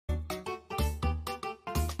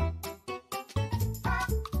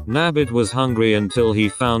Nabbit was hungry until he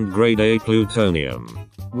found grade A plutonium.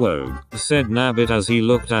 Whoa, said Nabbit as he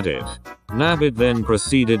looked at it. Nabbit then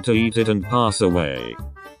proceeded to eat it and pass away.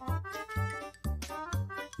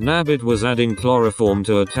 Nabbit was adding chloroform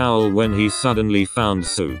to a towel when he suddenly found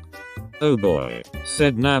soup. Oh boy,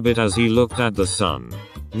 said Nabbit as he looked at the sun.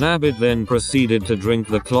 Nabbit then proceeded to drink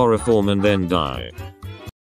the chloroform and then die.